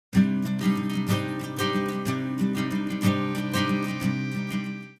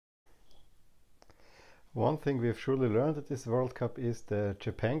One thing we've surely learned at this World Cup is the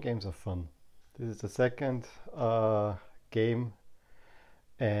Japan games are fun. This is the second game,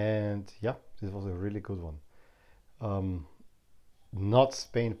 and yeah, this was a really good one. Um, Not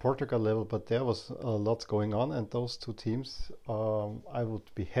Spain Portugal level, but there was a lot going on, and those two teams, I would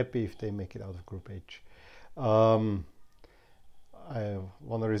be happy if they make it out of Group H. Um, I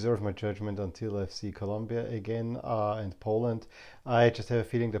want to reserve my judgment until I see Colombia again and Poland. I just have a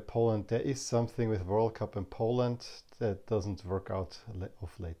feeling that Poland, there is something with World Cup and Poland that doesn't work out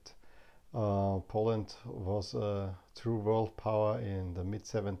of late. Poland was a true world power in the mid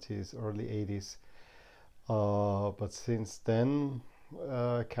 70s, early 80s, but since then,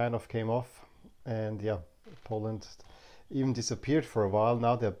 kind of came off. And yeah, Poland even disappeared for a while.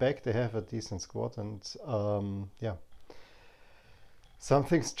 Now they're back, they have a decent squad, and yeah,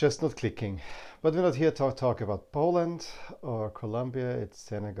 something's just not clicking. But we're not here to talk about Poland or Colombia, it's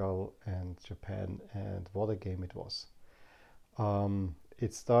Senegal and Japan, and what a game it was.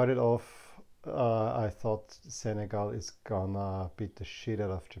 It started off, I thought Senegal is gonna beat the shit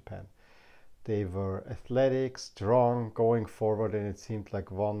out of Japan. They were athletic, strong, going forward, and it seemed like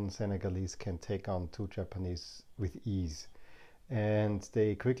one Senegalese can take on two Japanese with ease. And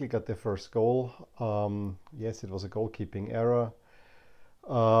they quickly got their first goal. Yes, it was a goalkeeping error,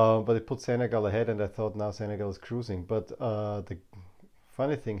 but it put Senegal ahead, and I thought now Senegal is cruising. But the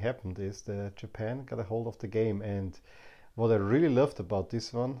funny thing happened is that Japan got a hold of the game, and what I really loved about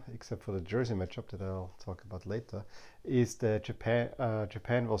this one, except for the jersey matchup that I'll talk about later, is that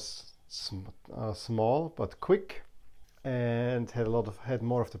Japan was small but quick and had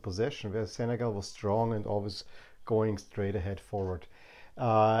more of the possession, where Senegal was strong and always going straight ahead forward.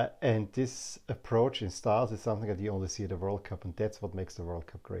 And this approach in styles is something that you only see at the World Cup, and that's what makes the World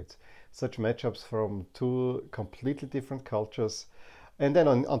Cup great. Such matchups from two completely different cultures, and then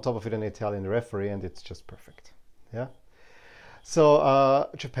on top of it, an Italian referee, and it's just perfect. Yeah. So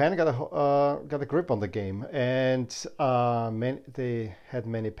Japan got a grip on the game, and they had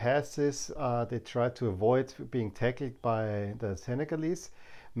many passes. They tried to avoid being tackled by the Senegalese,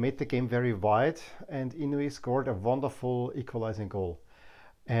 made the game very wide, and Inui scored a wonderful equalizing goal.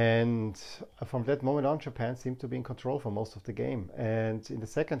 And from that moment on, Japan seemed to be in control for most of the game. And in the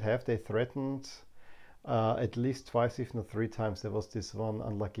second half, they threatened at least twice, if not three times. There was this one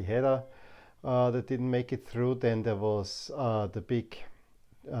unlucky header that didn't make it through. Then there was the big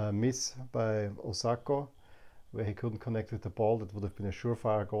miss by Osako, where he couldn't connect with the ball. That would have been a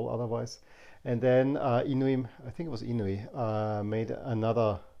surefire goal otherwise. And then Inui, I think it was Inui, made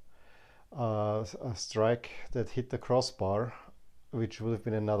another a strike that hit the crossbar, which would have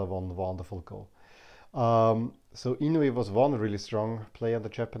been another one wonderful goal. So Inui was one really strong player on the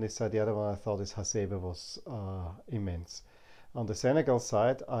Japanese side. The other one I thought is Hasebe was immense. On the Senegal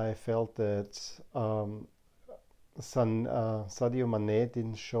side, I felt that Sadio Mane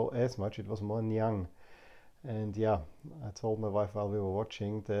didn't show as much. It was more Nyang. And yeah, I told my wife while we were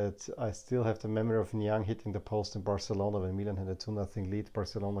watching that I still have the memory of Nyang hitting the post in Barcelona when Milan had a 2-0 lead.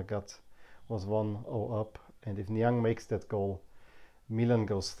 Barcelona was 1-0 up. And if Nyang makes that goal, Milan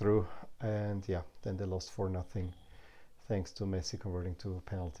goes through. And yeah, then they lost 4-0 thanks to Messi converting two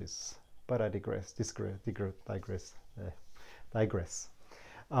penalties. But I digress. Digress.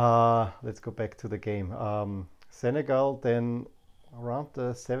 Let's go back to the game. Senegal then around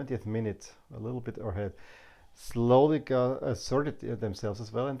the 70th minute, a little bit ahead, slowly asserted themselves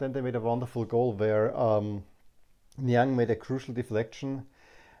as well, and then they made a wonderful goal where Niang made a crucial deflection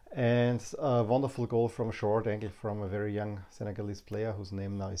and a wonderful goal from short angle from a very young Senegalese player whose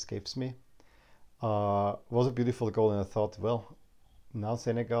name now escapes me. Was a beautiful goal, and I thought, well, now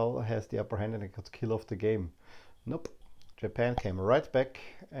Senegal has the upper hand and it could kill off the game. Nope. Japan came right back,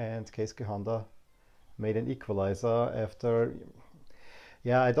 and Keisuke Honda made an equalizer after,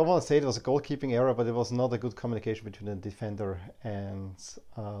 yeah, I don't want to say it was a goalkeeping error, but it was not a good communication between the defender and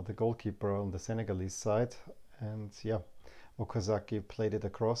the goalkeeper on the Senegalese side. And yeah, Okazaki played it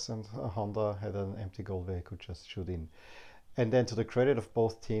across, and Honda had an empty goal where he could just shoot in. And then to the credit of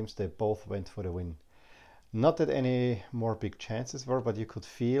both teams, they both went for the win. Not that any more big chances were, but you could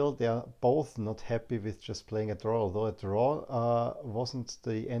feel they are both not happy with just playing a draw, although a draw wasn't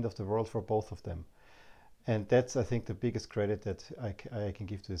the end of the world for both of them. And that's, I think, the biggest credit that I can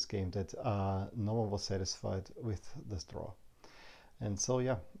give to this game, that no one was satisfied with this draw. And so,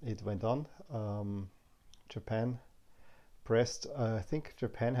 yeah, it went on. Japan pressed. I think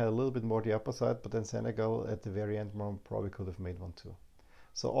Japan had a little bit more the upper side, but then Senegal at the very end probably could have made one too.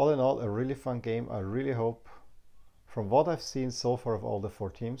 So all in all, a really fun game. I really hope from what I've seen so far of all the 4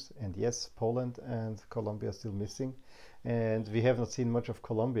 teams, and yes, Poland and Colombia are still missing, and we have not seen much of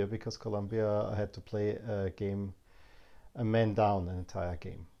Colombia because Colombia had to play a man down an entire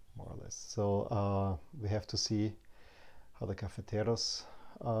game, more or less. So we have to see how the Cafeteros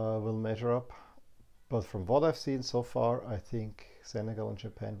will measure up. But from what I've seen so far, I think Senegal and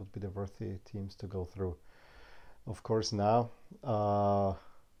Japan would be the worthy teams to go through. Of course, now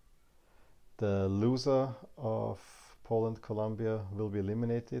the loser of Poland-Colombia will be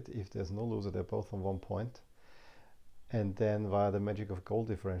eliminated. If there's no loser, they're both on 1 point. And then via the magic of goal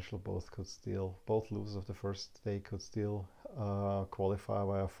differential, both losers of the first day could still qualify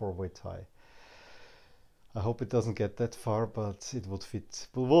via a 4-way tie. I hope it doesn't get that far, but it would fit.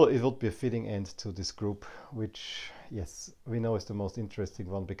 Well, it would be a fitting end to this group, which, yes, we know is the most interesting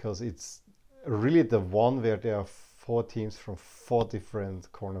one because it's really the one where there are 4 teams from 4 different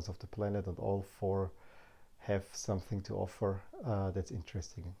corners of the planet, and all 4 have something to offer that's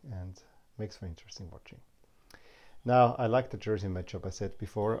interesting and makes for interesting watching. Now, I like the jersey matchup. I said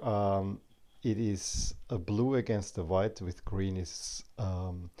before, it is a blue against the white with green. Is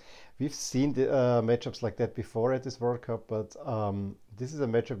we've seen the matchups like that before at this World Cup, but this is a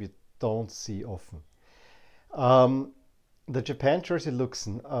matchup you don't see often. The Japan jersey looks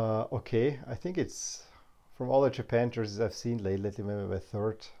okay. I think it's, from all the Japan jerseys I've seen lately, maybe my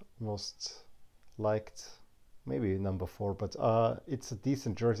 3rd most liked, maybe number 4, but it's a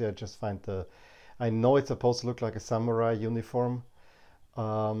decent jersey. I just find I know it's supposed to look like a samurai uniform,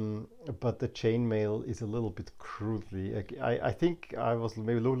 but the chainmail is a little bit crudely. I think I was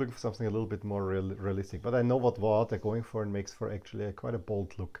maybe looking for something a little bit more realistic, but I know what they're going for, and makes for actually quite a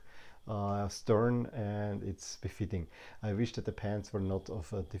bold look. Stern, and it's befitting. I wish that the pants were not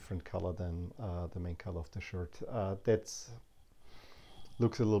of a different color than the main color of the shirt. That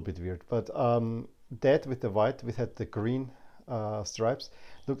looks a little bit weird, but that with the white, we had the green stripes,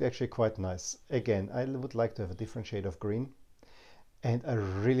 looked actually quite nice. Again, I would like to have a different shade of green, and I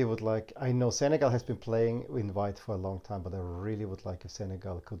really would like, I know Senegal has been playing in white for a long time, but I really would like if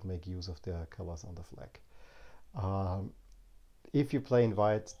Senegal could make use of their colors on the flag. If you play in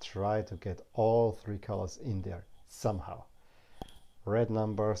white, try to get all 3 colors in there somehow. Red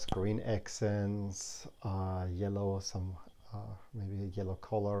numbers, green accents, yellow, maybe a yellow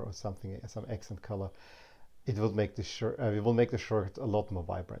color or something, some accent color. It will make the shirt. It will make the shirt a lot more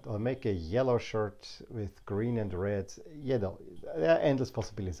vibrant. Or make a yellow shirt with green and red. There are endless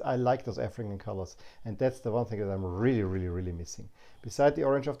possibilities. I like those African colors, and that's the one thing that I'm really missing. Beside the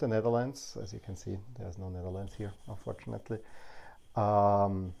orange of the Netherlands, as you can see, there's no Netherlands here, unfortunately.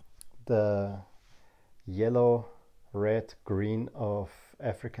 The yellow, red, green of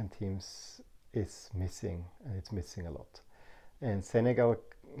African teams is missing, and it's missing a lot. And Senegal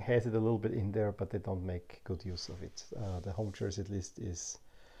has it a little bit in there, but they don't make good use of it. The home jersey at least is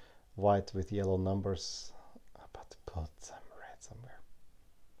white with yellow numbers, but put some red somewhere.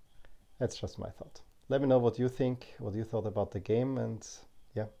 That's just my thought. Let me know what you think, what you thought about the game, and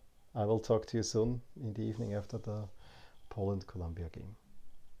yeah, I will talk to you soon in the evening after the Poland-Colombia game.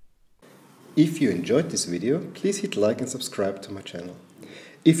 If you enjoyed this video, please hit like and subscribe to my channel.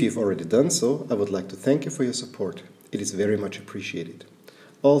 If you've already done so, I would like to thank you for your support. It is very much appreciated.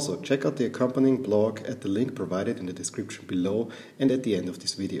 Also, check out the accompanying blog at the link provided in the description below and at the end of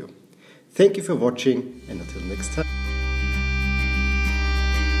this video. Thank you for watching, and until next time.